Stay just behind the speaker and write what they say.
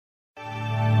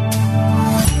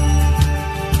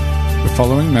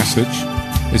following message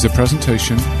is a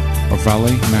presentation of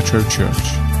Valley Metro Church,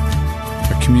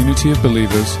 a community of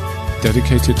believers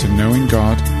dedicated to knowing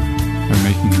God and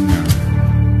making Him known.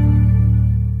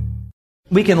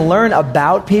 We can learn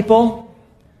about people,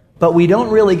 but we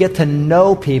don't really get to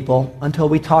know people until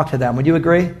we talk to them. Would you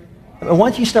agree?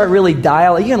 Once you start really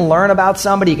dialogue, you can learn about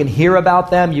somebody, you can hear about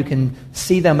them, you can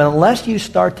see them, but unless you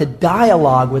start to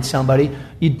dialogue with somebody,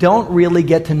 you don't really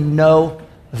get to know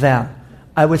them.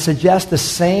 I would suggest the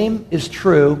same is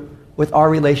true with our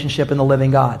relationship in the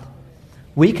living God.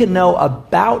 We can know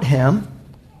about Him,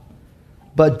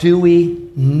 but do we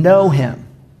know Him?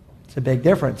 It's a big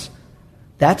difference.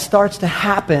 That starts to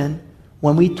happen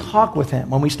when we talk with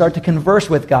Him, when we start to converse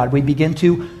with God. We begin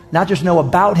to not just know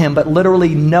about Him, but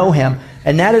literally know Him.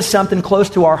 And that is something close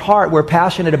to our heart we're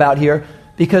passionate about here,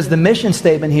 because the mission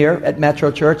statement here at Metro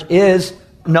Church is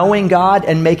knowing God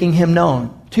and making Him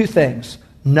known. Two things.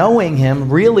 Knowing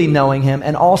Him, really knowing Him,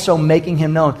 and also making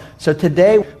Him known. So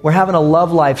today we're having a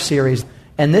Love Life series.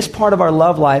 And this part of our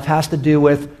love life has to do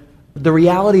with the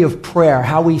reality of prayer,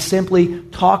 how we simply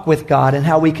talk with God and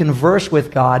how we converse with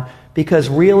God, because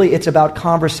really it's about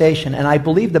conversation. And I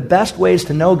believe the best ways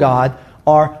to know God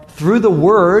are through the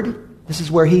Word. This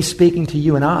is where He's speaking to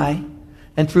you and I.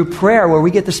 And through prayer, where we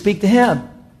get to speak to Him.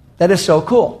 That is so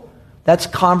cool. That's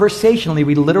conversationally.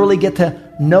 We literally get to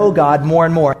know God more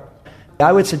and more.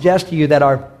 I would suggest to you that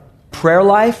our prayer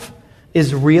life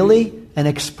is really an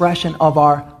expression of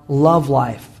our love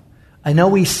life. I know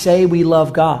we say we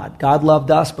love God. God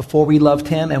loved us before we loved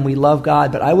Him, and we love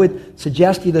God. But I would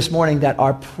suggest to you this morning that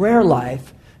our prayer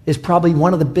life is probably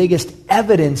one of the biggest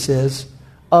evidences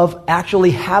of actually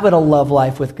having a love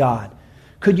life with God.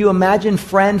 Could you imagine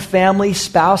friend, family,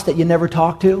 spouse that you never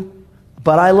talk to?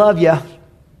 But I love you.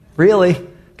 Really.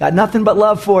 Got nothing but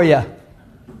love for you.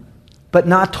 But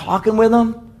not talking with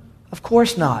them? Of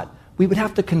course not. We would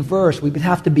have to converse. We would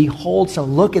have to behold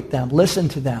some, look at them, listen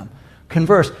to them,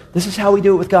 converse. This is how we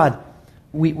do it with God.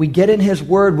 We get in His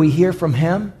Word, we hear from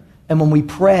Him, and when we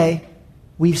pray,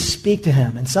 we speak to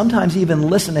Him, and sometimes even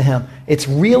listen to Him. It's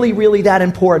really, really that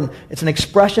important. It's an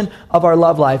expression of our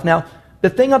love life. Now, the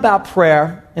thing about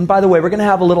prayer, and by the way, we're going to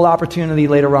have a little opportunity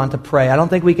later on to pray. I don't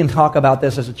think we can talk about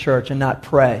this as a church and not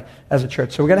pray as a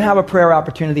church. So we're going to have a prayer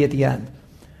opportunity at the end.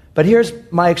 But here's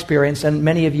my experience, and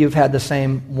many of you have had the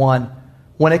same one.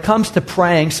 When it comes to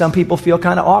praying, some people feel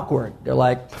kind of awkward. They're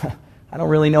like, I don't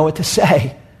really know what to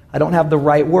say. I don't have the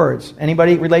right words.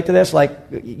 Anybody relate to this? Like,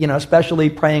 especially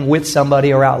praying with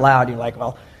somebody or out loud. You're like,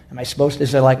 well, am I supposed to,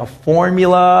 is there like a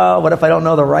formula? What if I don't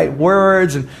know the right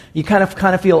words? And you kind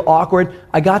of feel awkward.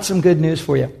 I got some good news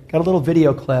for you. Got a little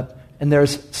video clip, and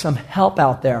there's some help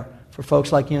out there for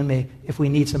folks like you and me if we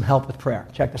need some help with prayer.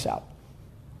 Check this out.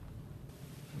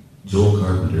 Joel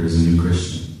Carpenter is a new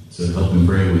Christian, so help him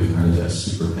pray with kind of that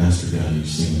super pastor guy you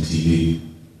see on TV.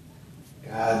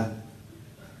 God,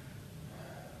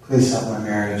 please help my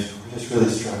marriage. We're just really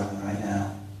struggling right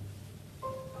now.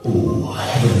 Oh,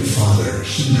 Heavenly Father,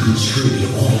 He who's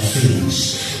created all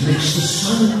things, makes the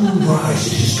sun and moon rise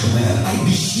at His command. I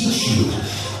beseech you,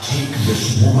 take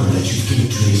this woman that you've given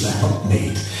to me as a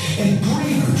helpmate and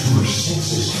bring her to her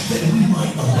senses, that we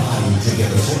might abide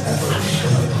together forever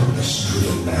in a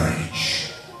purpose-driven marriage.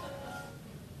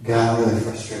 God, I'm really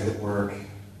frustrated at work.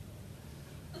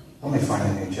 Let me find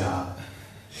a new job.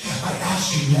 I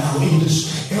ask you now, in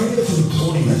this area of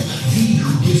employment, Thee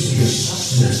who gives me a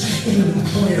sustenance, and an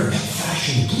employer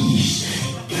fashion peace,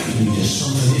 guide me to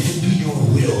something, if it be your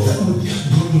will, that would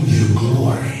bring you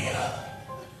glory.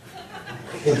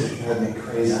 Kids have driven me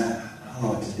crazy. I don't know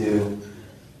what to do.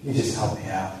 You just help me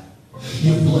out.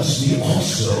 You bless me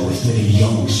also with many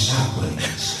young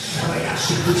saplings. And I ask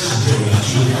you this day that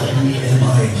you help me and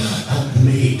my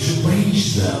helpmate to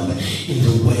raise them in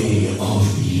the way of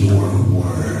your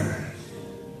word.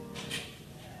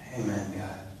 Amen,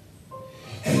 God.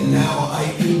 And now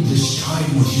I end this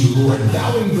time with you, Lord,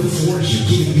 bowing before you,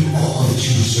 giving you all that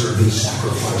you deserve in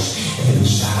sacrifice and in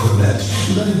sacrament.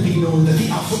 Let it be known that the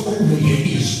Alpha Omega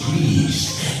is pleased.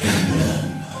 Amen.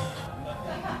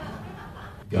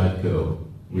 God go.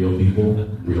 Real people,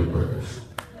 real prayers.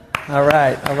 All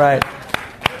right.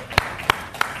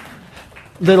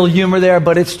 Little humor there,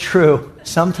 but it's true.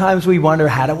 Sometimes we wonder,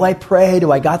 how do I pray?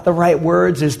 Do I got the right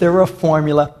words? Is there a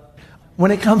formula?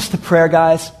 When it comes to prayer,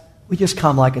 guys, we just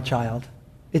come like a child.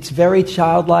 It's very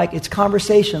childlike. It's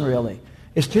conversation, really.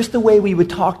 It's just the way we would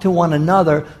talk to one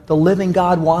another. The living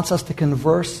God wants us to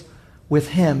converse with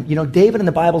Him. David in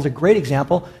the Bible is a great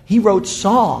example. He wrote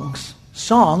songs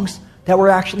that were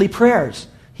actually prayers.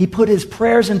 He put his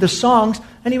prayers into songs,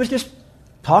 and he was just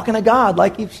talking to God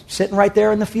like he's sitting right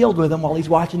there in the field with him while he's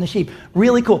watching the sheep.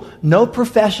 Really cool. No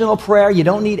professional prayer. You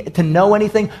don't need to know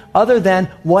anything other than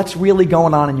what's really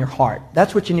going on in your heart.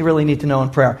 That's what you really need to know in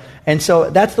prayer. And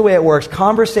so that's the way it works.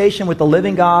 Conversation with the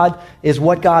living God is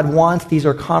what God wants. These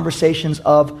are conversations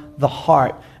of the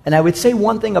heart. And I would say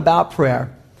one thing about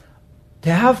prayer.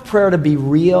 To have prayer to be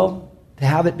real, to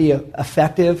have it be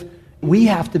effective, we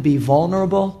have to be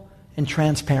vulnerable and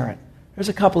transparent. There's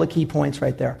a couple of key points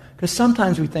right there. Because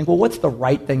sometimes we think, well, what's the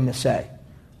right thing to say?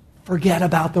 Forget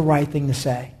about the right thing to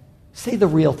say. Say the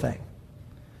real thing.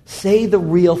 Say the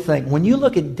real thing. When you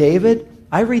look at David,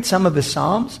 I read some of his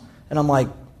Psalms, and I'm like,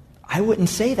 I wouldn't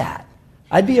say that.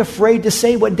 I'd be afraid to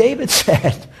say what David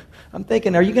said. I'm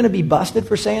thinking, are you going to be busted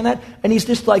for saying that? And he's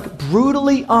just like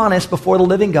brutally honest before the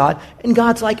living God. And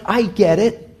God's like, I get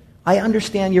it. I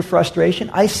understand your frustration.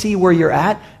 I see where you're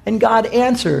at. And God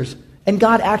answers. And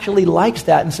God actually likes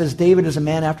that and says, David is a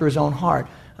man after his own heart.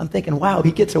 I'm thinking, wow,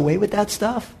 he gets away with that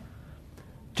stuff?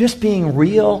 Just being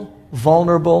real,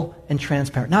 vulnerable, and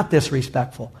transparent. Not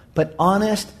disrespectful, but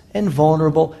honest and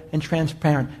vulnerable and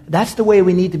transparent. That's the way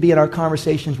we need to be in our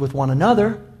conversations with one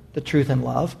another, the truth and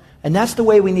love. And that's the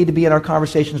way we need to be in our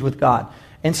conversations with God.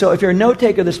 And so if you're a note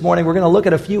taker this morning, we're going to look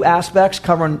at a few aspects,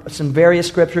 covering some various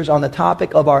scriptures on the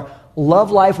topic of our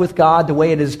love life with God, the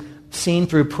way it is seen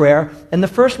through prayer. And the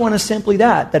first one is simply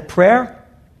that prayer,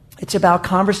 it's about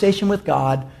conversation with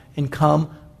God and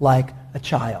come like a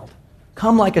child.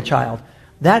 Come like a child.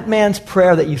 That man's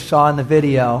prayer that you saw in the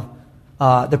video,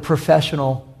 the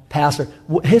professional pastor,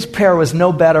 his prayer was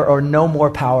no better or no more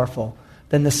powerful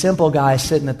than the simple guy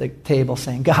sitting at the table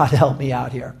saying, God, help me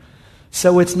out here.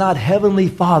 So it's not, Heavenly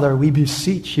Father, we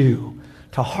beseech you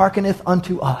to hearkeneth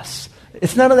unto us.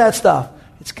 It's none of that stuff.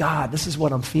 It's, God, this is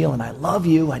what I'm feeling. I love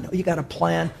you. I know you got a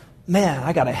plan. Man,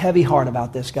 I got a heavy heart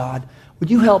about this, God.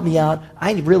 Would you help me out?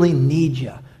 I really need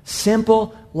you.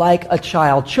 Simple like a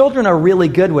child. Children are really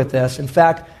good with this. In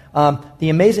fact, the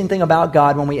amazing thing about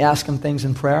God when we ask him things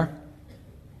in prayer,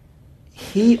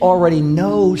 he already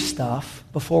knows stuff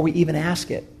before we even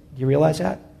ask it. Do you realize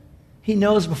that? He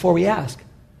knows before we ask.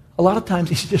 A lot of times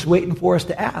he's just waiting for us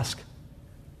to ask.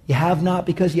 You have not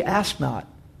because you ask not,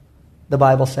 the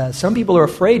Bible says. Some people are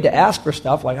afraid to ask for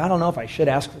stuff, like, I don't know if I should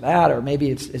ask for that, or maybe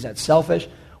is that selfish?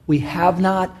 We have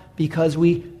not because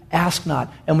we ask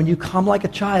not. And when you come like a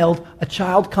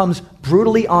child comes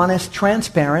brutally honest,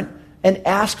 transparent, and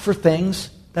ask for things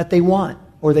that they want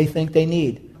or they think they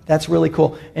need. That's really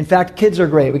cool. In fact, kids are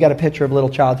great. We got a picture of a little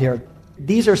child here.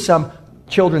 These are some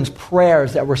children's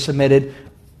prayers that were submitted.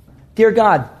 Dear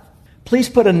God, please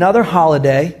put another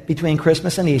holiday between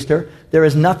Christmas and Easter. There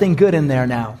is nothing good in there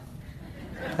now.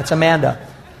 That's Amanda.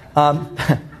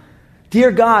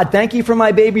 Dear God, thank you for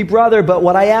my baby brother, but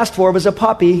what I asked for was a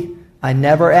puppy. I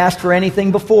never asked for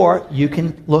anything before. You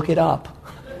can look it up.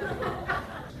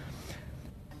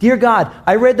 Dear God,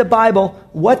 I read the Bible.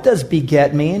 What does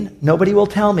beget mean? Nobody will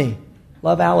tell me.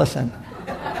 Love, Allison.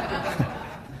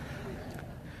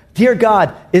 Dear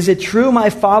God, is it true my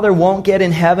father won't get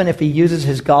in heaven if he uses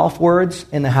his golf words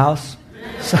in the house?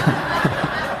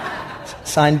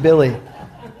 Signed, Billy.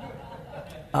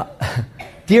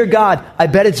 Dear God, I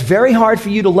bet it's very hard for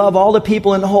you to love all the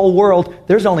people in the whole world.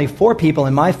 There's only 4 people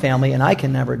in my family, and I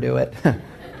can never do it.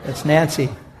 That's Nancy.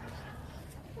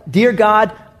 Dear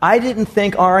God, I didn't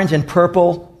think orange and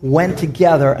purple went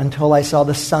together until I saw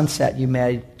the sunset you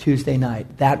made Tuesday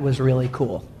night. That was really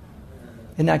cool.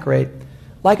 Isn't that great?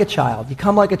 Like a child. You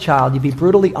come like a child. You be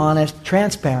brutally honest,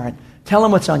 transparent. Tell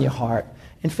them what's on your heart.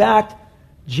 In fact,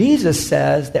 Jesus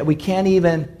says that we can't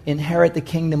even inherit the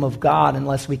kingdom of God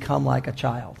unless we come like a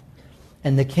child.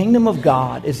 And the kingdom of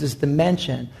God is this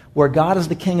dimension where God is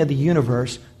the king of the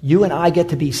universe. You and I get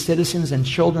to be citizens and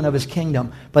children of his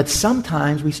kingdom. But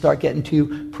sometimes we start getting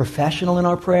too professional in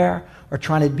our prayer or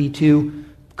trying to be too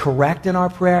correct in our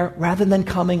prayer rather than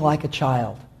coming like a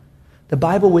child. The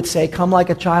Bible would say, come like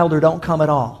a child or don't come at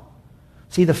all.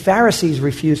 See, the Pharisees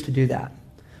refused to do that.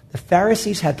 The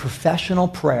Pharisees had professional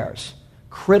prayers,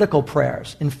 critical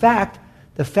prayers. In fact,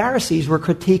 the Pharisees were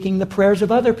critiquing the prayers of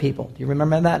other people. Do you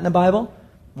remember that in the Bible?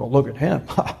 Well, look at him.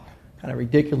 What kind of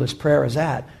ridiculous prayer is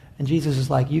that? And Jesus is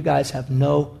like, you guys have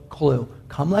no clue.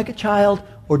 Come like a child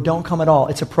or don't come at all.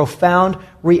 It's a profound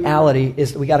reality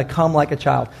is that we got to come like a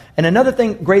child. And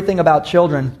another great thing about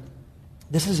children,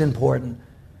 this is important.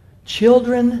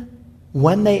 Children,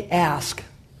 when they ask,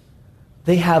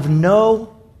 they have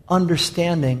no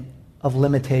understanding of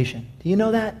limitation. Do you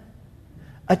know that?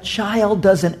 A child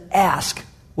doesn't ask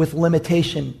with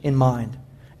limitation in mind.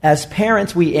 As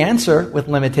parents, we answer with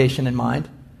limitation in mind.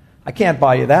 I can't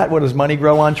buy you that. What, does money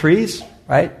grow on trees?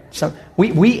 Right? So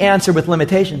we answer with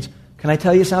limitations. Can I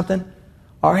tell you something?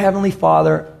 Our Heavenly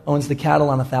Father owns the cattle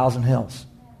on 1,000 hills.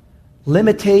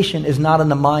 Limitation is not in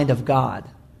the mind of God.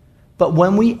 But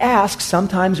when we ask,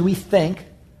 sometimes we think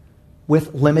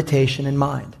with limitation in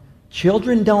mind.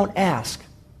 Children don't ask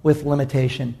with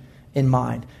limitation in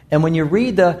mind. And when you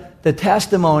read the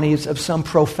testimonies of some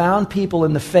profound people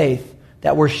in the faith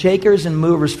that were shakers and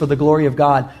movers for the glory of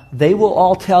God, they will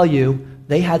all tell you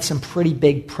they had some pretty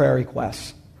big prayer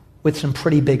requests with some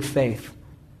pretty big faith.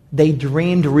 They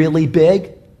dreamed really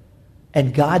big,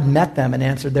 and God met them and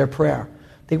answered their prayer.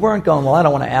 They weren't going, well, I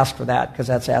don't want to ask for that because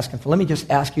that's asking for, let me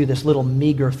just ask you this little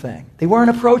meager thing. They weren't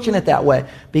approaching it that way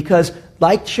because,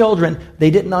 like children,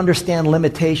 they didn't understand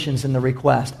limitations in the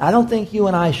request. I don't think you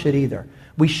and I should either.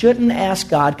 We shouldn't ask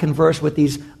God, converse with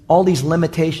all these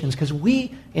limitations because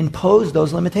we impose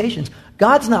those limitations.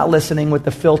 God's not listening with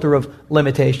the filter of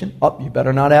limitation. Oh, you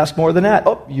better not ask more than that.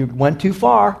 Oh, you went too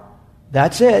far.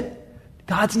 That's it.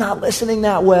 God's not listening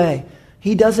that way.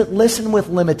 He doesn't listen with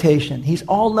limitation. He's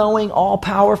all-knowing,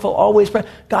 all-powerful, always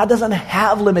present. God doesn't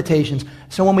have limitations.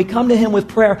 So when we come to Him with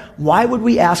prayer, why would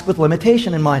we ask with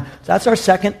limitation in mind? So that's our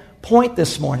second point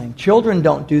this morning. Children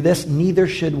don't do this, neither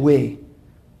should we.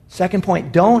 Second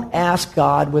point, don't ask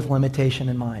God with limitation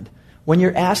in mind. When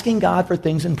you're asking God for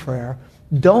things in prayer,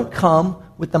 don't come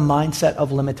with the mindset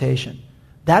of limitation.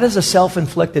 That is a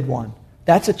self-inflicted one.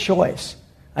 That's a choice.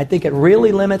 I think it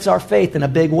really limits our faith in a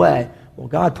big way. Well,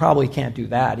 God probably can't do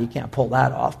that. He can't pull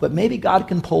that off. But maybe God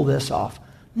can pull this off.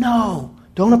 No,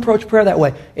 don't approach prayer that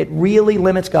way. It really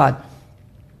limits God.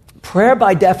 Prayer,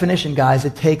 by definition, guys,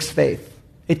 it takes faith.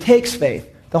 It takes faith.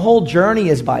 The whole journey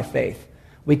is by faith.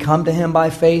 We come to Him by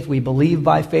faith. We believe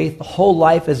by faith. The whole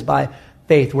life is by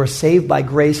faith. We're saved by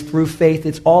grace through faith.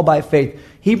 It's all by faith.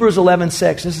 Hebrews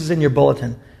 11:6, this is in your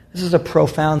bulletin. This is a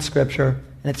profound scripture,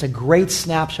 and it's a great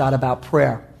snapshot about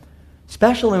prayer.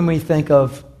 Especially when we think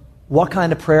of what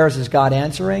kind of prayers is God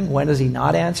answering? When is He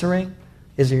not answering?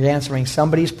 Is He answering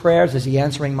somebody's prayers? Is He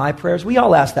answering my prayers? We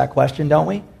all ask that question, don't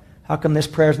we? How come this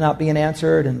prayer is not being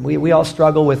answered? And we all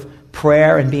struggle with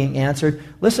prayer and being answered.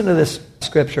 Listen to this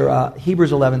scripture,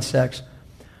 Hebrews 11:6.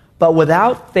 But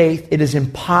without faith it is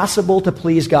impossible to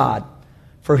please God.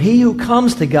 For he who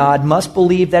comes to God must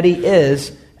believe that He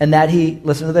is, and that He,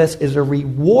 listen to this, is a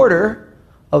rewarder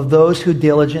of those who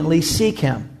diligently seek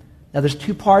Him. Now, there's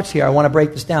two parts here. I want to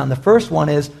break this down. The first one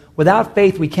is, without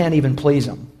faith, we can't even please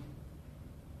Him.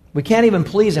 We can't even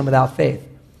please Him without faith.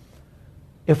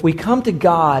 If we come to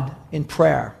God in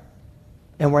prayer,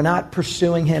 and we're not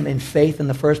pursuing Him in faith in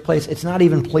the first place, it's not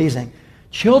even pleasing.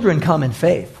 Children come in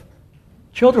faith.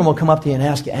 Children will come up to you and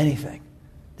ask you anything.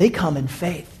 They come in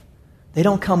faith. They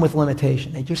don't come with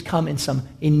limitation. They just come in some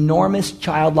enormous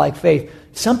childlike faith.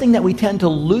 Something that we tend to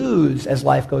lose as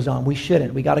life goes on. We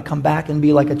shouldn't. We got to come back and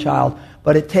be like a child.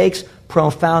 But it takes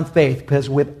profound faith, because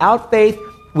without faith,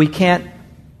 we can't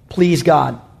please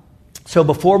God. So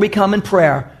before we come in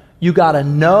prayer, you got to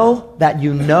know that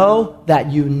you know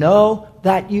that you know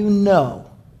that you know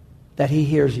that He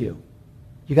hears you.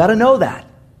 You got to know that.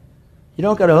 You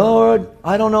don't go to, Lord,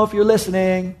 I don't know if you're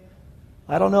listening.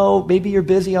 I don't know, maybe you're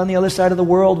busy on the other side of the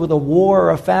world with a war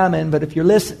or a famine, but if you're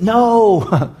listening,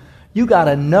 no. You got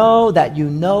to know that you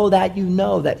know that you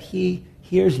know that He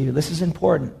hears you. This is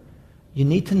important. You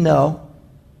need to know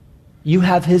you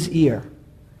have His ear,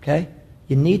 okay?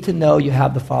 You need to know you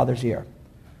have the Father's ear.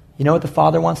 You know what the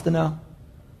Father wants to know?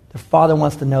 The Father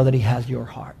wants to know that He has your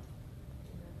heart.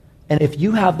 And if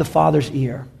you have the Father's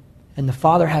ear and the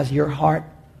Father has your heart,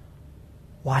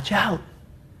 watch out.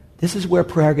 This is where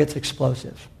prayer gets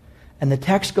explosive. And the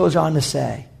text goes on to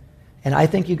say, and I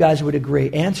think you guys would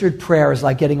agree, answered prayer is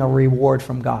like getting a reward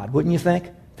from God. Wouldn't you think?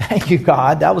 Thank you,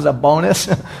 God. That was a bonus.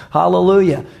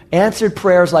 Hallelujah. Answered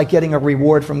prayer is like getting a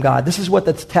reward from God. This is what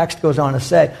the text goes on to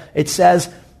say. It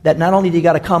says that not only do you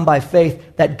got to come by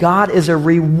faith, that God is a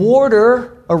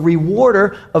rewarder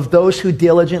of those who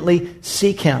diligently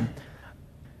seek Him.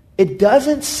 It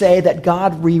doesn't say that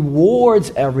God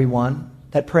rewards everyone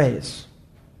that prays.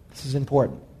 This is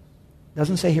important. It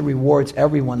doesn't say He rewards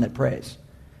everyone that prays.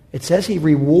 It says He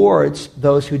rewards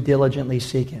those who diligently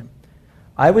seek Him.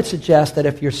 I would suggest that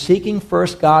if you're seeking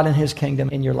first God and His kingdom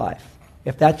in your life,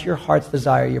 if that's your heart's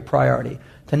desire, your priority,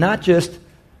 to not just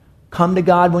come to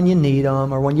God when you need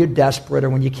Him or when you're desperate or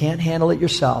when you can't handle it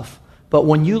yourself, but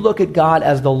when you look at God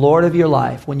as the Lord of your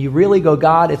life, when you really go,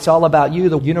 God, it's all about You,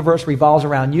 the universe revolves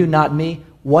around You, not me,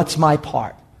 what's my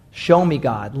part? Show me,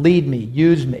 God. Lead me.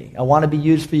 Use me. I want to be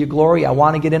used for Your glory. I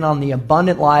want to get in on the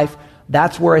abundant life.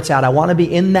 That's where it's at. I want to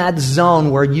be in that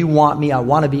zone where You want me. I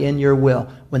want to be in Your will.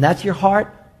 When that's your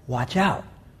heart, watch out.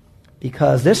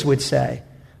 Because this would say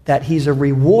that He's a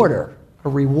rewarder a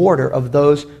rewarder of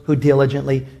those who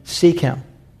diligently seek him.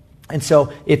 And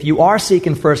so if you are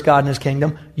seeking first God and his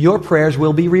kingdom, your prayers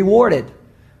will be rewarded.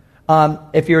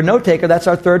 If you're a note taker, that's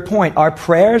our third point. Our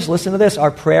prayers, listen to this,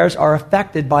 our prayers are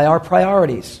affected by our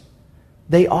priorities.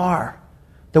 They are.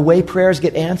 The way prayers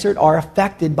get answered are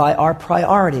affected by our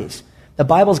priorities. The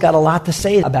Bible's got a lot to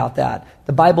say about that.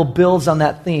 The Bible builds on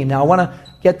that theme. Now, I want to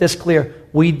get this clear.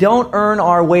 We don't earn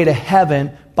our way to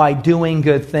heaven by doing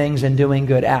good things and doing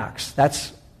good acts.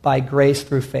 That's by grace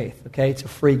through faith, okay? It's a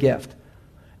free gift.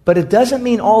 But it doesn't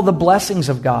mean all the blessings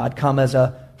of God come as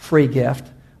a free gift.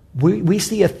 We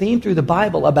see a theme through the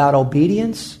Bible about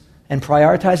obedience and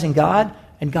prioritizing God,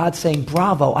 and God saying,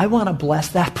 bravo, I want to bless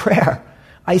that prayer.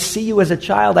 I see you as a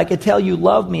child. I could tell you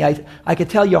love me. I could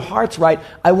tell your heart's right.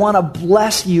 I want to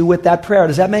bless you with that prayer.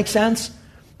 Does that make sense?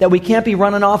 That we can't be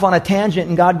running off on a tangent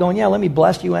and God going, yeah, let me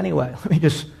bless you anyway. Let me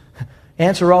just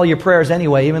answer all your prayers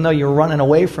anyway, even though you're running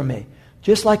away from me.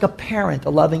 Just like a parent, a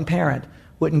loving parent,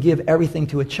 wouldn't give everything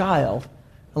to a child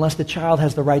unless the child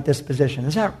has the right disposition.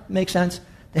 Does that make sense?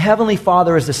 The Heavenly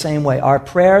Father is the same way. Our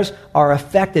prayers are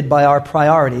affected by our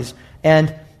priorities.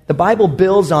 And the Bible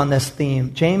builds on this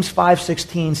theme. James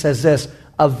 5:16 says this,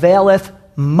 availeth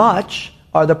much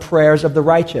are the prayers of the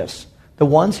righteous, the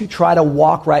ones who try to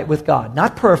walk right with God.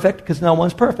 Not perfect, because no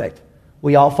one's perfect.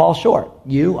 We all fall short.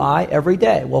 You, I, every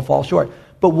day will fall short.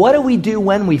 But what do we do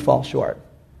when we fall short?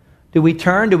 Do we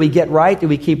turn? Do we get right? Do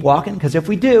we keep walking? Because if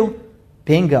we do,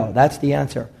 bingo, that's the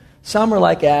answer. Some are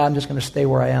like, I'm just going to stay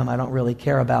where I am. I don't really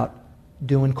care about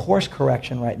doing course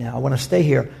correction right now. I want to stay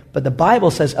here. But the Bible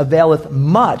says, availeth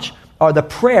much are the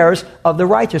prayers of the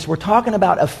righteous. We're talking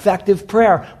about effective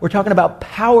prayer. We're talking about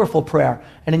powerful prayer.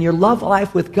 And in your love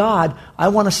life with God, I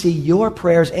want to see your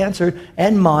prayers answered,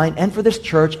 and mine, and for this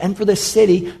church, and for this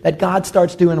city, that God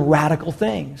starts doing radical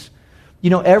things. You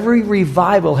know, every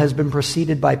revival has been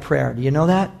preceded by prayer. Do you know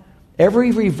that?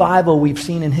 Every revival we've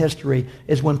seen in history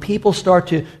is when people start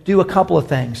to do a couple of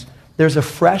things. There's a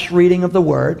fresh reading of the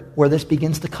Word where this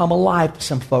begins to come alive to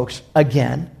some folks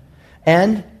again.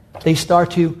 And they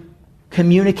start to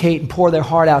communicate and pour their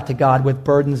heart out to God with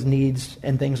burdens, needs,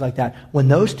 and things like that. When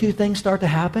those two things start to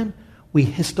happen, we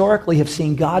historically have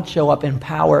seen God show up in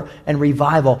power, and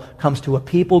revival comes to a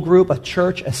people group, a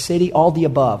church, a city, all the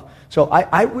above. So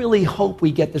I really hope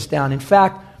we get this down. In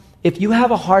fact, if you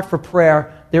have a heart for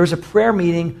prayer, there's a prayer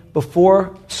meeting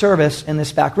before service in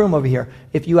this back room over here.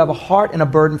 If you have a heart and a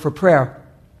burden for prayer,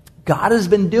 God has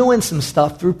been doing some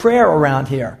stuff through prayer around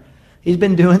here. He's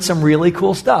been doing some really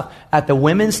cool stuff. At the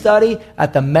women's study,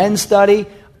 at the men's study,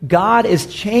 God is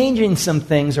changing some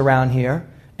things around here,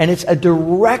 and it's a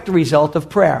direct result of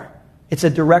prayer. It's a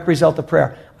direct result of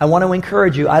prayer. I want to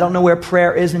encourage you. I don't know where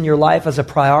prayer is in your life as a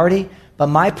priority, but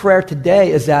my prayer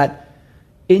today is that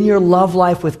in your love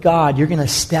life with God, you're going to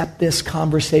step this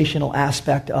conversational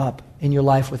aspect up in your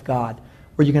life with God,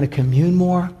 where you're going to commune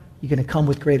more, you're going to come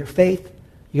with greater faith,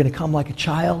 you're going to come like a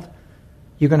child,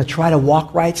 you're going to try to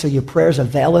walk right so your prayers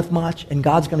availeth much, and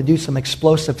God's going to do some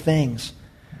explosive things.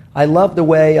 I love the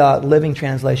way Living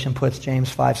Translation puts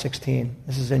James 5:16.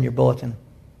 This is in your bulletin.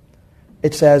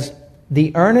 It says,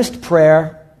 the earnest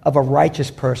prayer of a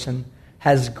righteous person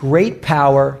has great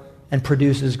power and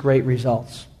produces great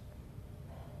results.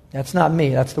 That's not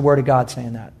me. That's the Word of God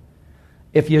saying that.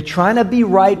 If you're trying to be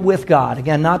right with God,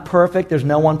 again, not perfect, there's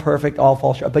no one perfect, all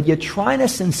fall short, but you're trying to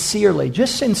sincerely,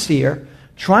 just sincere,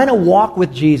 trying to walk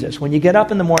with Jesus. When you get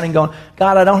up in the morning going,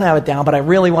 God, I don't have it down, but I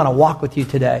really want to walk with you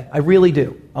today. I really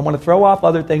do. I want to throw off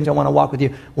other things. I want to walk with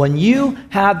you. When you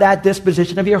have that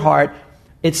disposition of your heart,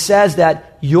 it says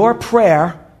that your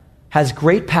prayer has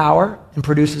great power and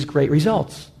produces great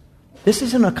results. This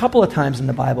isn't a couple of times in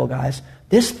the Bible, guys.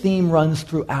 This theme runs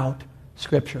throughout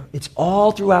Scripture. It's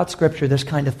all throughout Scripture, this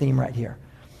kind of theme right here.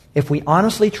 If we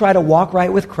honestly try to walk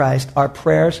right with Christ, our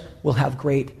prayers will have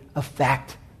great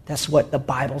effect. That's what the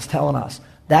Bible's telling us.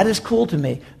 That is cool to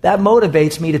me. That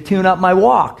motivates me to tune up my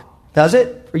walk. Does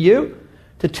it for you?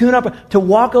 To tune up, to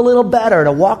walk a little better,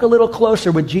 to walk a little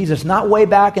closer with Jesus, not way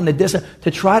back in the distance,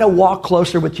 to try to walk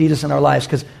closer with Jesus in our lives,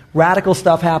 because radical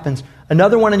stuff happens.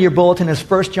 Another one in your bulletin is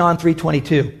 1 John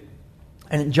 3:22.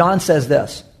 And John says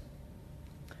this,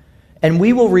 and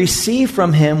we will receive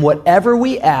from him whatever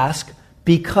we ask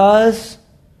because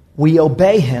we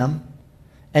obey him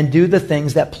and do the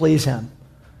things that please him.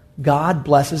 God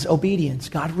blesses obedience.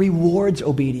 God rewards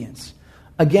obedience.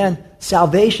 Again,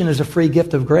 salvation is a free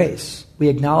gift of grace. We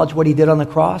acknowledge what he did on the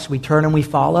cross. We turn and we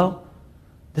follow.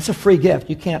 This is a free gift.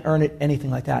 You can't earn it,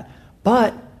 anything like that.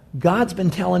 But God's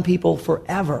been telling people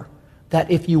forever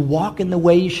that if you walk in the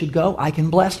way you should go, I can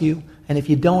bless you. And if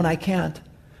you don't, I can't.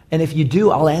 And if you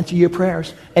do, I'll answer your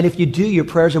prayers. And if you do, your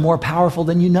prayers are more powerful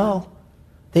than you know.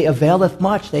 They availeth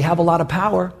much. They have a lot of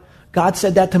power. God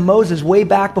said that to Moses way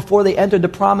back before they entered the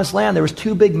promised land. There was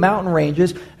 2 big mountain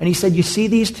ranges, and he said, you see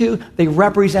these 2? They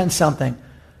represent something.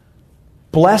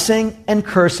 Blessing and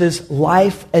curses,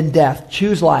 life and death.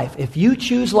 Choose life. If you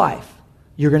choose life,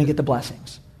 you're going to get the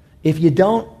blessings. If you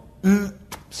don't,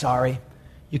 sorry,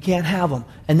 you can't have them.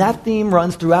 And that theme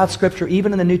runs throughout Scripture,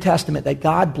 even in the New Testament, that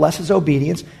God blesses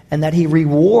obedience and that he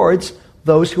rewards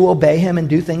those who obey him and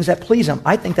do things that please him.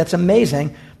 I think that's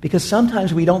amazing because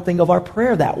sometimes we don't think of our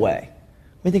prayer that way.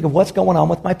 We think of what's going on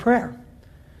with my prayer.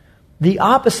 The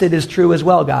opposite is true as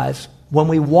well, guys. When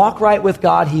we walk right with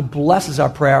God, he blesses our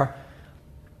prayer.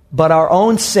 But our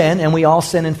own sin, and we all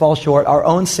sin and fall short, our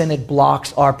own sin, it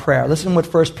blocks our prayer. Listen to what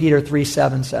 1 Peter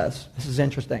 3:7 says. This is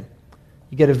interesting.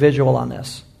 You get a visual on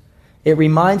this. It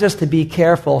reminds us to be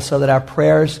careful so that our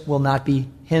prayers will not be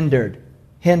hindered.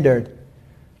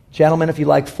 Gentlemen, if you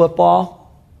like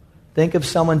football, think of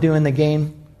someone doing the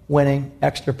game-winning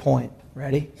extra point.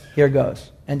 Ready? Here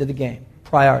goes. End of the game.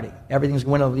 Priority. Everything's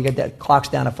going over. You get that. Clock's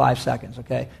down to 5 seconds,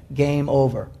 okay? Game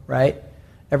over, right?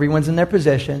 Everyone's in their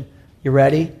position. You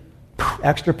ready?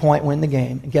 Extra point, win the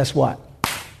game. And guess what?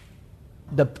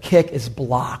 The kick is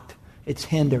blocked. It's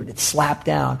hindered. It's slapped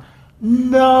down.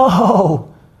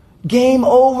 No! Game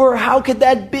over. How could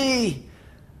that be?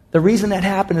 The reason that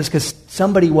happened is because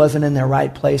somebody wasn't in their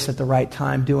right place at the right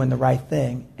time doing the right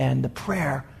thing. And the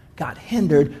prayer got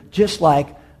hindered just like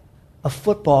a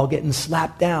football getting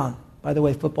slapped down. By the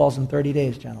way, football's in 30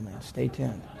 days, gentlemen. Stay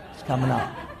tuned. It's coming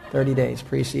up. 30 days,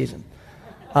 preseason.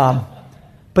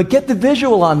 But get the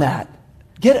visual on that.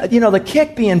 The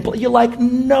kick being, you're like,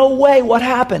 no way, what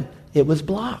happened? It was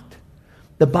blocked.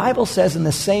 The Bible says in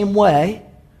the same way,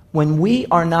 when we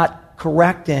are not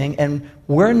correcting and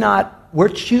we're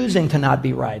choosing to not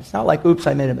be right. It's not like, oops,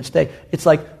 I made a mistake. It's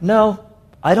like, no,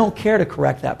 I don't care to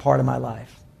correct that part of my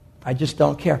life. I just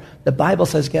don't care. The Bible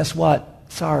says, guess what?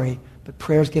 Sorry, but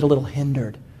prayers get a little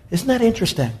hindered. Isn't that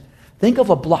interesting? Think of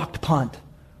a blocked punt.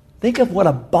 Think of what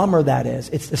a bummer that is.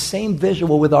 It's the same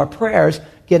visual with our prayers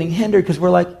getting hindered because we're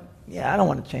like, yeah, I don't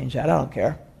want to change that. I don't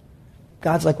care.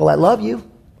 God's like, well, I love you.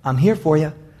 I'm here for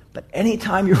you. But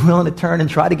anytime you're willing to turn and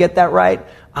try to get that right,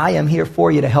 I am here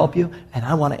for you to help you, and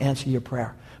I want to answer your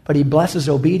prayer. But he blesses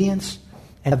obedience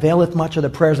and availeth much of the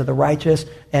prayers of the righteous.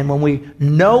 And when we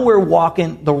know we're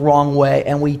walking the wrong way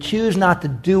and we choose not to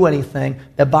do anything,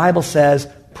 the Bible says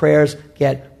prayers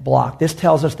get blocked. This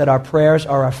tells us that our prayers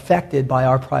are affected by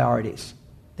our priorities.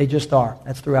 They just are.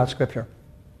 That's throughout Scripture.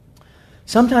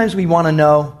 Sometimes we want to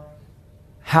know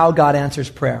how God answers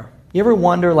prayer. You ever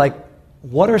wonder,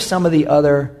 what are some of the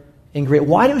other ingredients?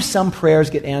 Why do some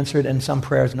prayers get answered and some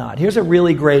prayers not? Here's a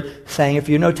really great saying. If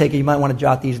you're a note taker, you might want to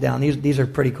jot these down. These are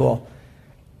pretty cool.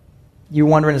 You're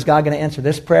wondering, is God going to answer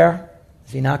this prayer?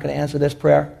 Is he not going to answer this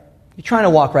prayer? You're trying to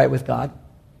walk right with God,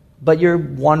 but you're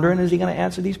wondering, is he going to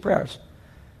answer these prayers?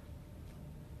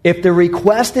 If the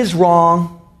request is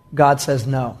wrong, God says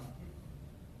no.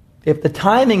 If the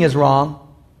timing is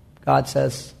wrong, God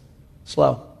says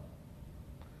slow.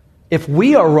 If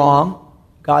we are wrong,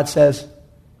 God says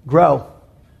grow.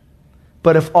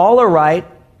 But if all are right,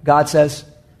 God says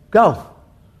go.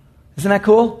 Isn't that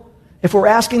cool? If we're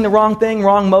asking the wrong thing,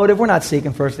 wrong motive, we're not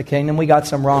seeking first the kingdom. We got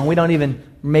some wrong. We don't even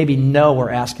maybe know we're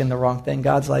asking the wrong thing.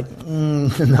 God's like, no,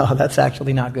 that's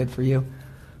actually not good for you.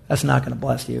 That's not going to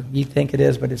bless you. You think it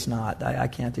is, but it's not. I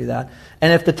can't do that.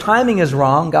 And if the timing is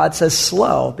wrong, God says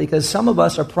slow, because some of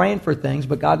us are praying for things,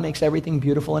 but God makes everything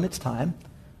beautiful in its time.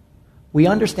 We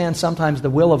understand sometimes the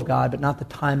will of God, but not the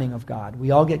timing of God.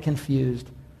 We all get confused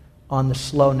on the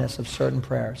slowness of certain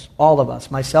prayers. All of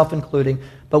us, myself including.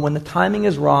 But when the timing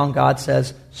is wrong, God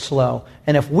says slow.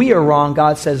 And if we are wrong,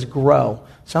 God says grow.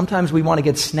 Sometimes we want to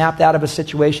get snapped out of a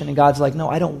situation and God's like, no,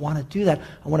 I don't want to do that.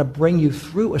 I want to bring you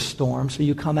through a storm so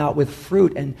you come out with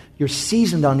fruit and you're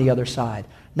seasoned on the other side.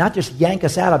 Not just yank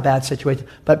us out of bad situations,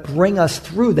 but bring us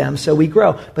through them so we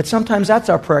grow. But sometimes that's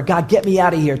our prayer. God, get me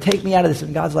out of here. Take me out of this.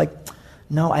 And God's like,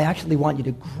 no, I actually want you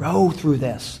to grow through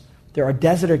this. There are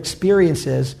desert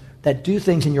experiences that do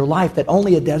things in your life that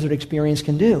only a desert experience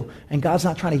can do. And God's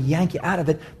not trying to yank you out of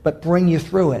it, but bring you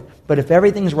through it. But if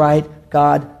everything's right,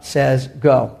 God says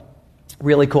go.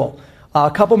 Really cool. A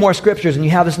couple more scriptures, and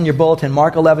you have this in your bulletin.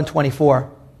 Mark 11:24.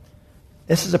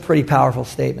 This is a pretty powerful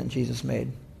statement Jesus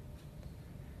made.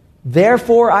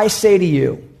 Therefore I say to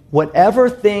you, whatever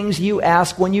things you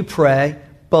ask when you pray,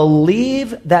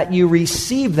 believe that you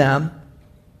receive them,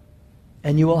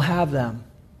 and you will have them.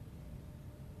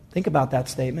 Think about that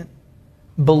statement.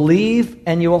 Believe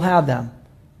and you will have them.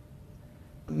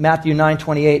 Matthew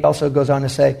 9:28 also goes on to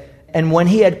say, And when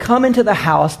he had come into the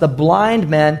house, the blind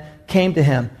men came to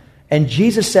him. And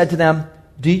Jesus said to them,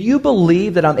 do you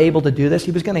believe that I'm able to do this?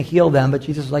 He was going to heal them, but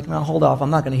Jesus was like, no, hold off.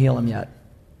 I'm not going to heal them yet.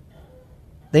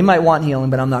 They might want healing,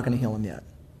 but I'm not going to heal them yet.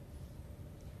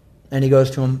 And he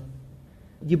goes to them,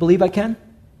 do you believe I can?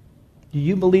 Do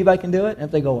you believe I can do it? And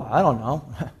if they go, well, I don't know.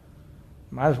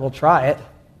 Might as well try it.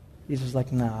 Jesus is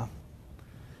like, no.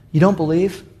 You don't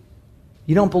believe?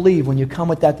 You don't believe when you come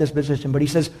with that disposition. But he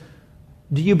says,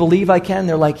 do you believe I can?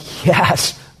 They're like,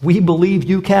 yes, we believe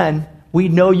you can. We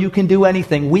know you can do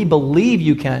anything. We believe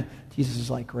you can. Jesus is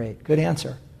like, great, good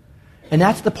answer. And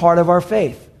that's the part of our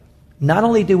faith. Not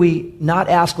only do we not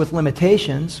ask with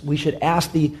limitations, we should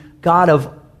ask the God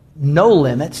of no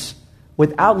limits,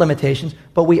 without limitations,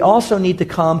 but we also need to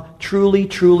come truly,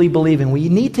 truly believing. We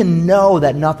need to know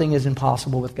that nothing is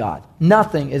impossible with God.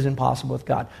 Nothing is impossible with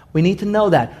God. We need to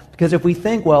know that, because if we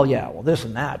think, well, this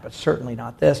and that, but certainly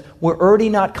not this, we're already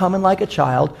not coming like a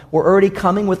child. We're already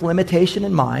coming with limitation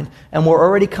in mind, and we're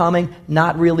already coming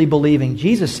not really believing.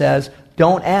 Jesus says,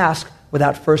 don't ask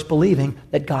without first believing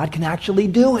that God can actually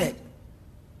do it.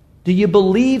 Do you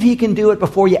believe he can do it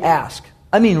before you ask?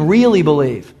 I mean, really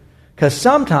believe. Because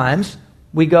sometimes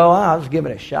we go, I'll just give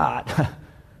it a shot.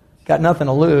 Got nothing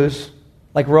to lose.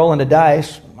 Like rolling the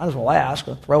dice. Might as well ask.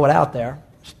 I'll throw it out there.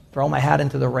 Just throw my hat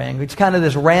into the ring. It's kind of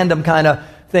this random kind of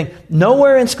thing.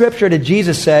 Nowhere in Scripture did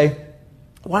Jesus say,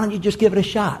 why don't you just give it a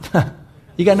shot?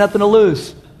 You got nothing to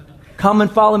lose. Come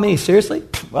and follow me. Seriously?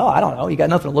 Well, I don't know. You got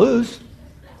nothing to lose.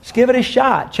 Just give it a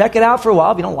shot. Check it out for a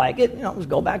while. If you don't like it, just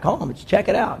go back home. Just check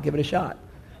it out. Give it a shot.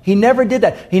 He never did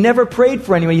that. He never prayed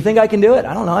for anyone. You think I can do it?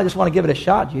 I don't know. I just want to give it a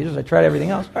shot, Jesus. I tried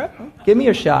everything else. All right, give me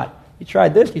a shot. You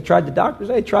tried this. You tried the doctors.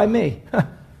 Hey, try me.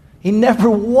 He never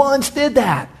once did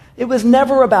that. It was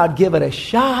never about give it a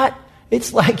shot.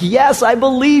 It's like, yes, I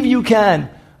believe you can.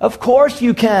 Of course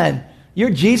you can. You're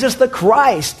Jesus the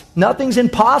Christ. Nothing's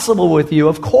impossible with you.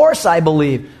 Of course I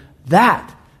believe.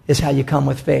 That is how you come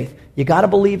with faith. You got to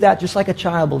believe that just like a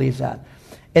child believes that.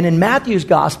 And in Matthew's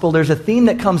gospel, there's a theme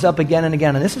that comes up again and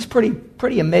again, and this is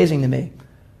pretty amazing to me.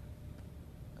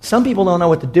 Some people don't know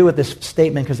what to do with this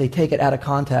statement because they take it out of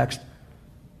context.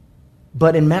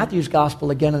 But in Matthew's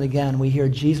gospel, again and again, we hear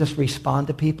Jesus respond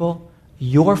to people,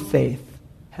 your faith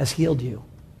has healed you.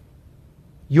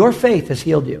 Your faith has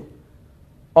healed you.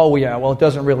 Oh, yeah, well, it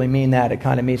doesn't really mean that. It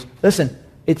kind of means, listen,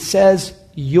 it says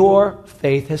your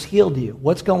faith has healed you.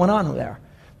 What's going on there?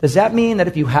 Does that mean that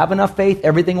if you have enough faith,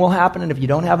 everything will happen, and if you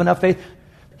don't have enough faith?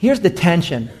 Here's the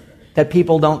tension that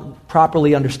people don't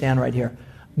properly understand right here.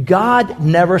 God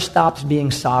never stops being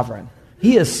sovereign.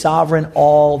 He is sovereign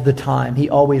all the time. He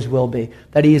always will be.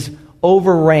 That He's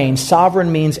overreigns.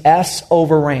 Sovereign means S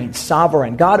overreigns.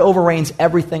 Sovereign. God overreigns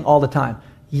everything all the time.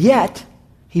 Yet,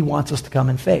 He wants us to come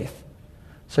in faith.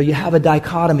 So you have a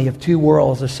dichotomy of two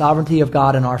worlds, the sovereignty of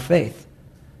God and our faith.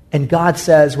 And God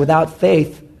says, without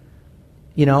faith,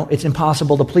 it's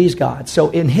impossible to please God.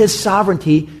 So in His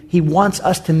sovereignty, He wants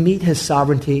us to meet His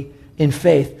sovereignty in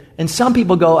faith. And some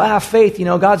people go, faith,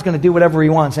 God's going to do whatever He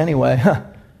wants anyway.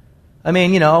 I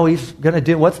mean, He's going to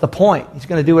do, what's the point? He's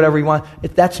going to do whatever He wants.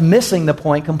 That's missing the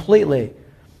point completely.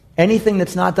 Anything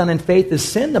that's not done in faith is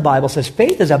sin, the Bible says.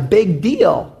 Faith is a big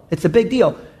deal. It's a big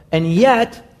deal. And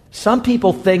yet, some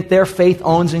people think their faith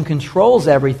owns and controls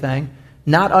everything,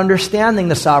 not understanding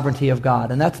the sovereignty of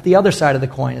God. And that's the other side of the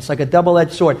coin. It's like a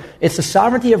double-edged sword. It's the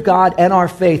sovereignty of God and our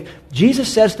faith. Jesus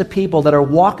says to people that are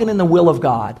walking in the will of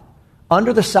God,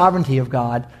 under the sovereignty of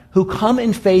God, who come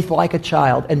in faith like a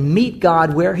child and meet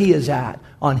God where He is at,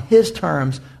 on His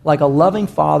terms, like a loving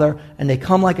father, and they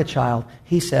come like a child,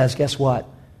 He says, guess what?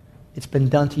 It's been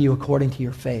done to you according to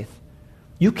your faith.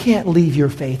 You can't leave your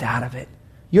faith out of it.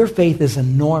 Your faith is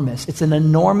enormous. It's an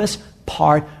enormous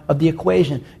part of the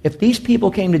equation. If these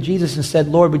people came to Jesus and said,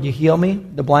 Lord, would you heal me,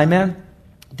 the blind man?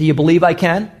 Do you believe I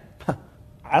can?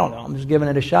 I don't know. I'm just giving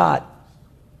it a shot.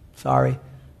 Sorry.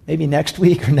 Maybe next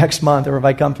week or next month, or if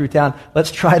I come through town,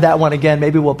 let's try that one again.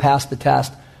 Maybe we'll pass the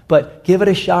test. But give it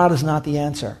a shot is not the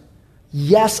answer.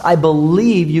 Yes, I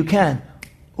believe you can.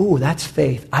 Ooh, that's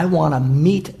faith. I want to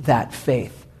meet that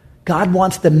faith. God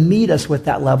wants to meet us with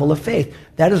that level of faith.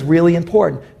 That is really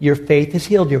important. Your faith has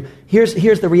healed you. Here's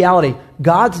the reality.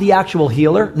 God's the actual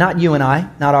healer, not you and I,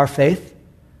 not our faith.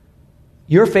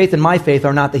 Your faith and my faith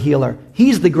are not the healer.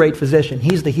 He's the great physician.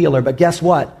 He's the healer. But guess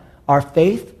what? Our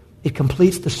faith, it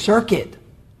completes the circuit.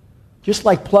 Just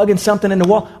like plugging something in the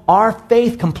wall, our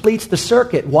faith completes the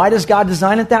circuit. Why does God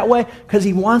design it that way? Because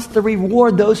He wants to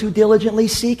reward those who diligently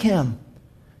seek Him.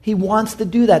 He wants to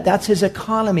do that. That's His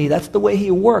economy. That's the way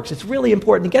He works. It's really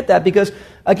important to get that because,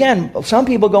 again, some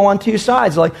people go on two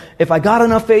sides. Like, if I got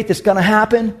enough faith, it's going to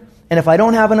happen. And if I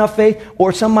don't have enough faith,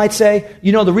 or some might say,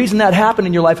 the reason that happened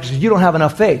in your life is because you don't have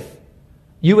enough faith.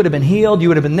 You would have been healed, you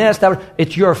would have been this,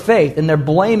 it's your faith. And they're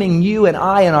blaming you and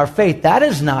I and our faith. That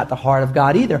is not the heart of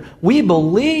God either. We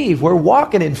believe, we're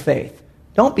walking in faith.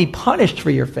 Don't be punished for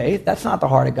your faith. That's not the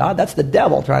heart of God. That's the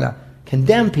devil trying to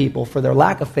condemn people for their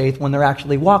lack of faith when they're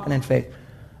actually walking in faith.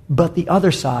 But the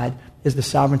other side is the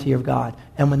sovereignty of God.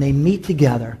 And when they meet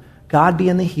together, God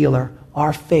being the healer,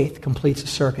 our faith completes a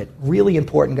circuit. Really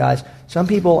important, guys. Some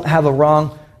people have a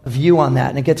wrong view on that,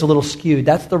 and it gets a little skewed.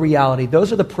 That's the reality.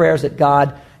 Those are the prayers that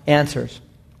God answers.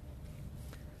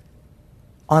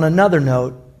 On another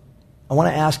note, I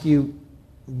want to ask you,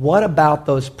 what about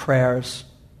those prayers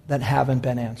that haven't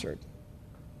been answered?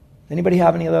 Anybody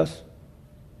have any of those?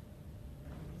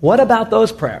 What about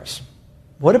those prayers?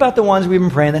 What about the ones we've been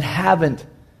praying that haven't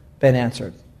been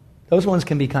answered? Those ones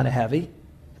can be kind of heavy,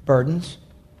 burdens,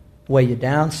 weigh you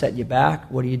down, set you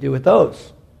back. What do you do with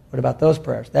those? What about those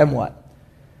prayers? Then what?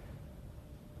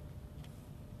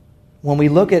 When we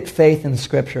look at faith in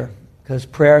Scripture, because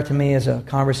prayer to me is a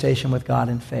conversation with God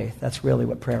in faith. That's really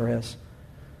what prayer is.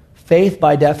 Faith,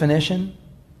 by definition,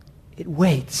 it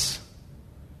waits.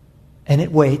 And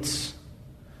it waits.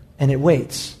 And it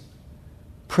waits.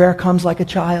 Prayer comes like a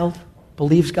child,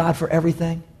 believes God for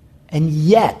everything. And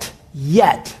yet,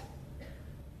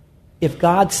 if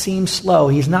God seems slow,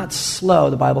 he's not slow,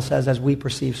 the Bible says, as we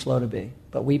perceive slow to be.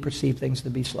 But we perceive things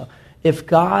to be slow. If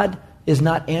God is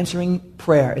not answering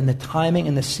prayer in the timing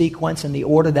and the sequence and the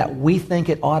order that we think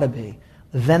it ought to be,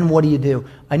 then what do?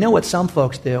 I know what some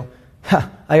folks do.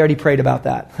 I already prayed about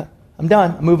that. I'm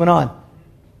done. I'm moving on.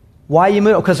 Why you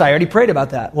move? Because I already prayed about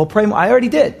that. Well, pray more. I already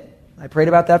did. I prayed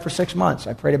about that for 6 months.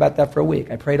 I prayed about that for a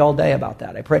week. I prayed all day about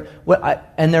that.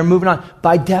 And they're moving on.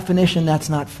 By definition, that's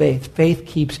not faith. Faith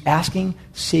keeps asking,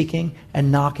 seeking,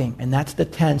 and knocking. And that's the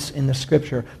tense in the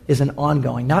Scripture, is an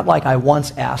ongoing. Not like I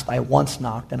once asked, I once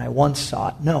knocked, and I once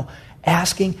sought. No.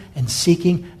 Asking and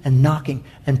seeking and knocking.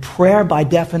 And prayer, by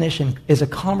definition, is a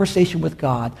conversation with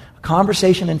God, a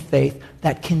conversation in faith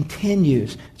that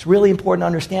continues. It's really important to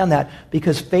understand that,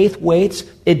 because faith waits,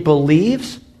 it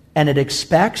believes, and it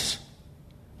expects,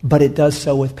 but it does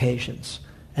so with patience.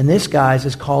 And this, guys,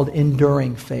 is called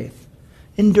enduring faith.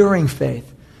 Enduring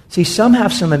faith. See, some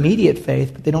have some immediate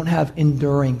faith, but they don't have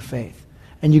enduring faith.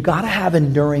 And you got to have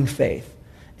enduring faith.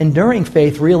 Enduring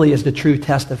faith really is the true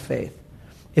test of faith.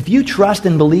 If you trust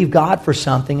and believe God for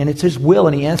something, and it's His will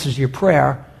and He answers your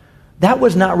prayer, that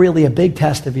was not really a big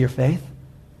test of your faith.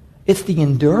 It's the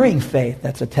enduring faith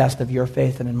that's a test of your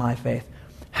faith and in my faith.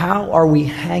 How are we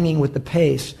hanging with the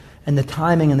pace and the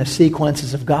timing and the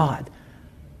sequences of God?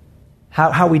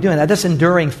 How are we doing that? That's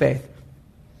enduring faith.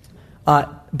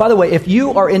 By the way, if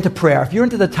you are into prayer, if you're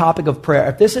into the topic of prayer,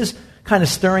 if this is kind of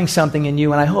stirring something in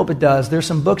you, and I hope it does, there's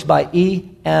some books by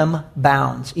E.M.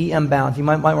 Bounds. E.M. Bounds. You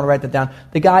might want to write that down.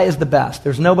 The guy is the best.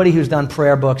 There's nobody who's done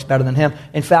prayer books better than him.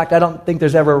 In fact, I don't think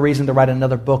there's ever a reason to write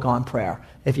another book on prayer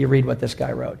if you read what this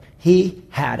guy wrote. He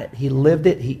had it. He lived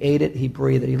it. He ate it. He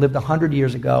breathed it. He lived 100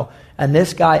 years ago. And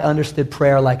this guy understood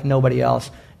prayer like nobody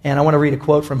else. And I want to read a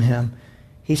quote from him.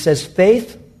 He says,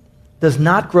 "Faith does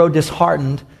not grow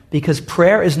disheartened because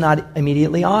prayer is not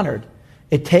immediately honored.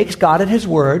 It takes God at His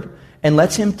word and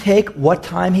lets Him take what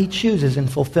time He chooses in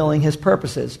fulfilling His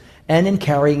purposes and in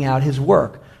carrying out His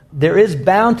work. There is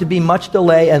bound to be much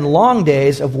delay and long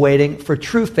days of waiting for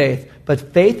true faith,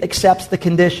 but faith accepts the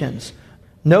conditions,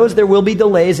 knows there will be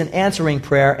delays in answering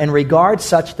prayer, and regards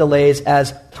such delays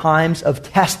as times of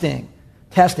testing."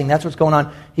 Testing, that's what's going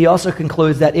on. He also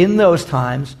concludes that in those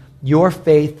times, your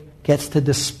faith gets to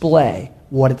display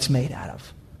what it's made out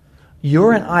of.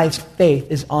 Your and I's faith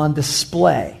is on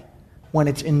display when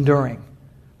it's enduring.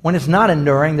 When it's not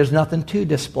enduring, there's nothing to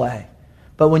display.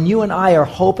 But when you and I are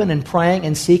hoping and praying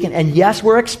and seeking, and yes,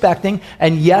 we're expecting,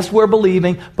 and yes, we're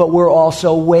believing, but we're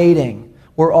also waiting.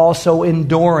 We're also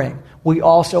enduring. We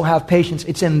also have patience.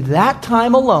 It's in that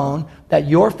time alone that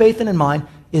your faith and mine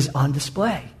is on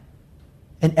display.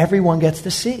 And everyone gets to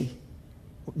see.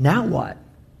 Now what?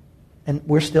 And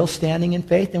we're still standing in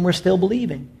faith and we're still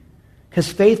believing. Because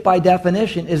faith, by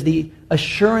definition, is the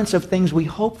assurance of things we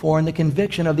hope for and the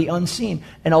conviction of the unseen.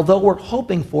 And although we're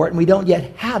hoping for it and we don't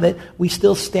yet have it, we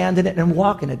still stand in it and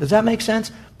walk in it. Does that make sense?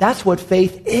 That's what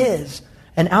faith is.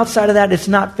 And outside of that, it's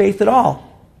not faith at all.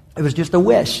 It was just a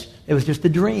wish. It was just a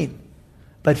dream.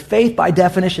 But faith, by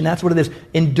definition, that's what it is.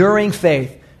 Enduring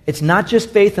faith. It's not just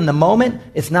faith in the moment.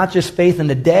 It's not just faith in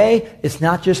the day. It's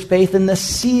not just faith in the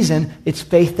season. It's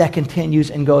faith that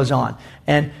continues and goes on.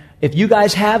 And if you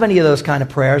guys have any of those kind of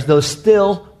prayers, those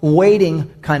still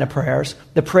waiting kind of prayers,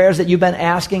 the prayers that you've been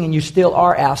asking and you still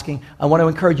are asking, I want to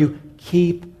encourage you,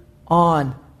 keep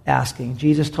on asking.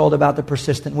 Jesus told about the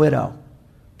persistent widow.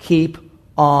 Keep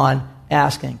on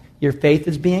asking. Your faith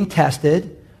is being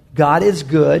tested. God is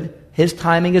good. His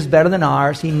timing is better than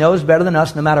ours. He knows better than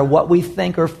us no matter what we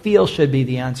think or feel should be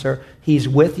the answer. He's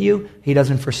with you. He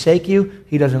doesn't forsake you.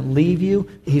 He doesn't leave you.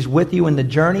 He's with you in the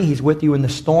journey. He's with you in the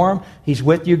storm. He's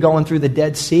with you going through the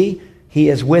Dead Sea. He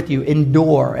is with you.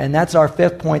 Endure. And that's our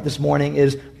fifth point this morning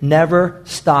is never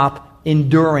stop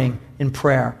enduring in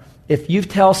prayer. If you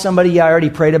tell somebody, yeah, I already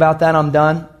prayed about that, I'm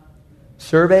done.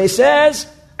 Survey says,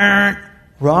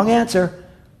 wrong answer,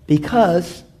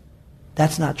 because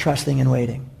that's not trusting and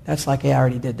waiting. That's like, hey, I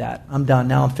already did that. I'm done.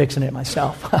 Now I'm fixing it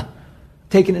myself.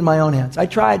 Taking it in my own hands. I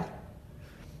tried.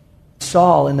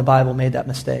 Saul in the Bible made that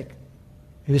mistake.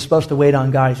 He was supposed to wait on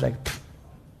God. He's like,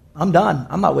 I'm done.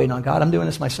 I'm not waiting on God. I'm doing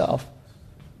this myself.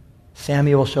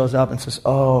 Samuel shows up and says,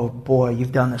 oh boy,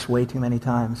 you've done this way too many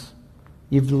times.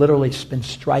 You've literally been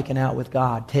striking out with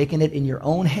God, taking it in your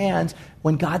own hands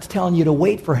when God's telling you to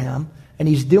wait for him and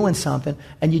he's doing something,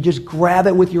 and you just grab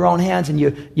it with your own hands and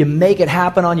you make it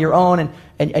happen on your own,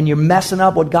 and you're messing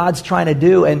up what God's trying to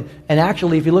do. And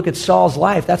actually, if you look at Saul's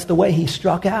life, that's the way he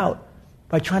struck out,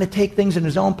 by trying to take things in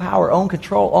his own power, own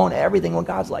control, own everything, when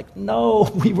God's like, no,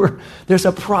 there's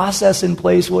a process in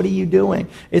place. What are you doing?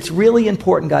 It's really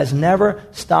important, guys. Never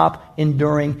stop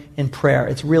enduring in prayer.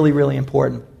 It's really, really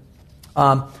important.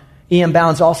 Ian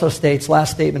Bounds also states, last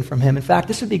statement from him, in fact,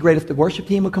 this would be great if the worship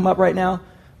team would come up right now.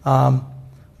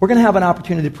 We're going to have an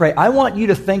opportunity to pray. I want you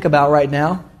to think about right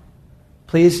now,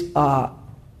 please,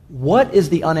 what is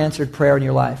the unanswered prayer in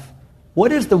your life?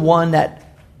 What is the one that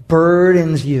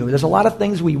burdens you? There's a lot of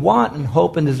things we want and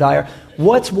hope and desire.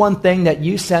 What's one thing that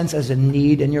you sense as a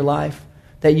need in your life?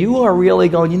 That you are really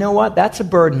going, you know what? That's a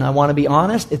burden. I want to be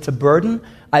honest. It's a burden.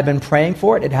 I've been praying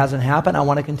for it. It hasn't happened. I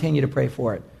want to continue to pray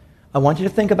for it. I want you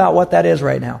to think about what that is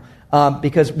right now.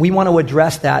 Because we want to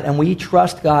address that, and we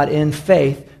trust God in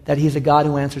faith that he's a God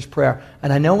who answers prayer.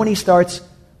 And I know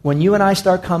when you and I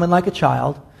start coming like a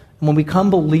child, and when we come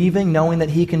believing, knowing that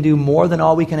he can do more than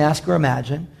all we can ask or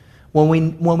imagine,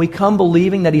 when we come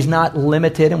believing that he's not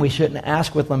limited and we shouldn't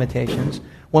ask with limitations,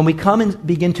 when we come and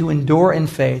begin to endure in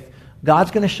faith,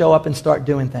 God's going to show up and start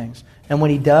doing things. And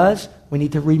when he does, we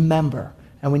need to remember,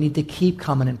 and we need to keep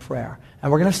coming in prayer.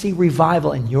 And we're going to see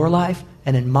revival in your life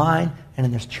and in mine and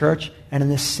in this church and in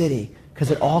this city,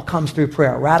 because it all comes through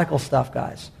prayer. Radical stuff,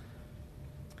 guys.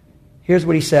 Here's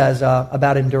what he says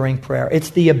about enduring prayer.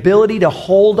 It's the ability to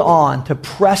hold on, to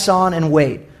press on and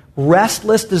wait.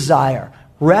 Restless desire,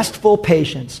 restful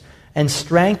patience, and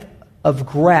strength of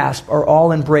grasp are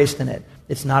all embraced in it.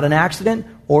 It's not an accident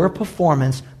or a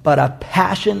performance, but a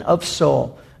passion of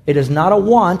soul. It is not a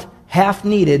want, half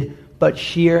needed, but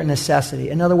sheer necessity.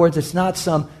 In other words, it's not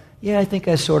some, yeah, I think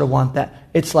I sort of want that.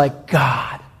 It's like,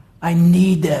 God, I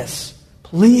need this.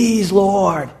 Please,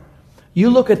 Lord. You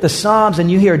look at the Psalms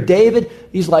and you hear David,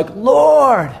 he's like,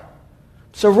 Lord,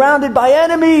 surrounded by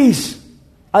enemies.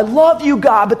 I love you,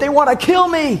 God, but they want to kill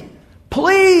me.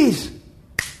 Please.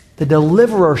 The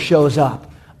deliverer shows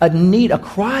up. A need, a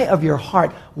cry of your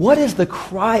heart. What is the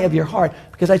cry of your heart?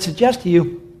 Because I suggest to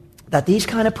you that these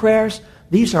kind of prayers,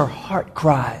 these are heart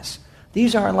cries.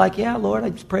 These aren't like, yeah, Lord, I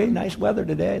just prayed nice weather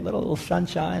today, little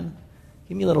sunshine.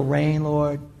 Give me a little rain,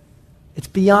 Lord. It's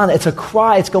beyond that. It's a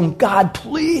cry. It's going, God,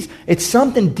 please. It's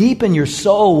something deep in your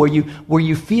soul where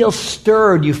you feel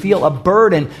stirred. You feel a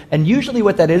burden. And usually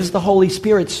what that is the Holy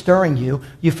Spirit stirring you.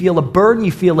 You feel a burden.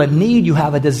 You feel a need. You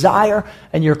have a desire.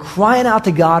 And you're crying out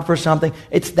to God for something.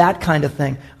 It's that kind of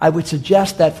thing. I would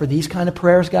suggest that for these kind of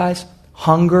prayers, guys,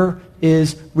 hunger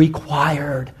is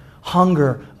required.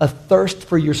 Hunger, a thirst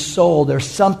for your soul. There's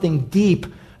something deep.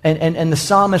 And the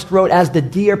psalmist wrote, as the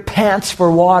deer pants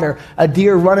for water, a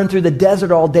deer running through the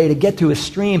desert all day to get to a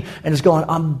stream and is going,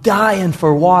 I'm dying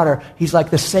for water. He's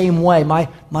like the same way.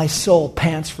 My soul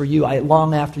pants for you. I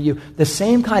long after you. The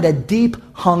same kind of deep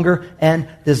hunger and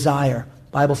desire.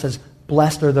 The Bible says,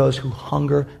 blessed are those who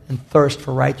hunger and thirst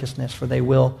for righteousness, for they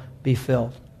will be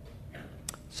filled.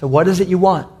 So what is it you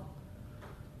want?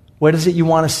 What is it you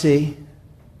want to see?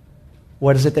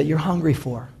 What is it that you're hungry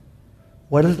for?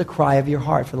 What is the cry of your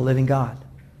heart for the living God?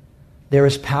 There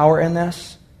is power in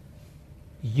this.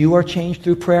 You are changed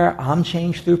through prayer. I'm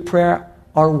changed through prayer.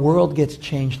 Our world gets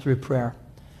changed through prayer.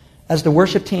 As the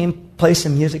worship team plays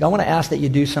some music, I want to ask that you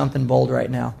do something bold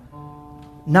right now.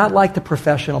 Not like the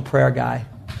professional prayer guy,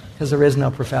 because there is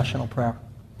no professional prayer.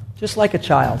 Just like a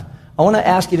child. I want to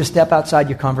ask you to step outside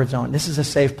your comfort zone. This is a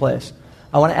safe place.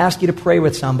 I want to ask you to pray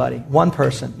with somebody. One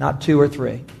person, not two or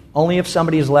three. Only if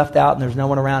somebody is left out and there's no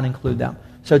one around, include them.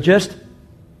 So just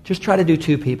try to do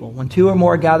two people. When two or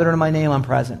more are gathered in my name, I'm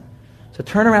present. So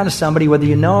turn around to somebody, whether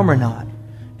you know them or not,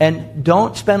 And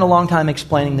don't spend a long time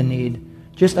explaining the need.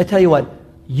 Just, I tell you what,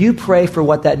 you pray for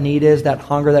what that need is, that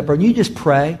hunger, that burden. You just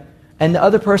pray. And the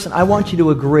other person, I want you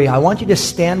to agree. I want you to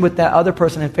stand with that other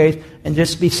person in faith and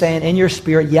just be saying in your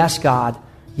spirit, yes, God.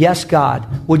 Yes,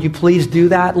 God. Would you please do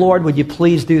that, Lord? Would you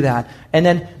please do that? And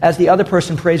then as the other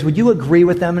person prays, would you agree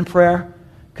with them in prayer?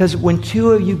 Because when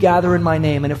two of you gather in my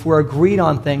name, and if we're agreed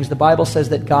on things, the Bible says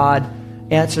that God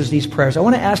answers these prayers. I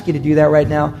want to ask you to do that right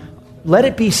now. Let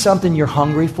it be something you're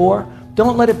hungry for.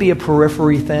 Don't let it be a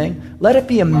periphery thing. Let it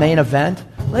be a main event.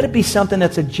 Let it be something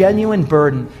that's a genuine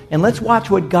burden. And let's watch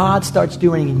what God starts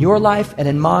doing in your life and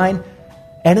in mine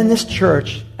and in this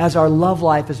church as our love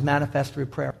life is manifest through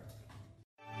prayer.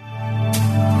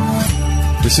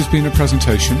 This has been a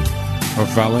presentation of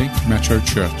Valley Metro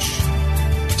Church.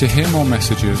 To hear more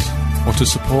messages or to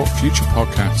support future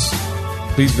podcasts,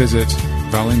 please visit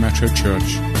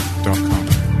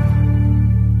valleymetrochurch.com.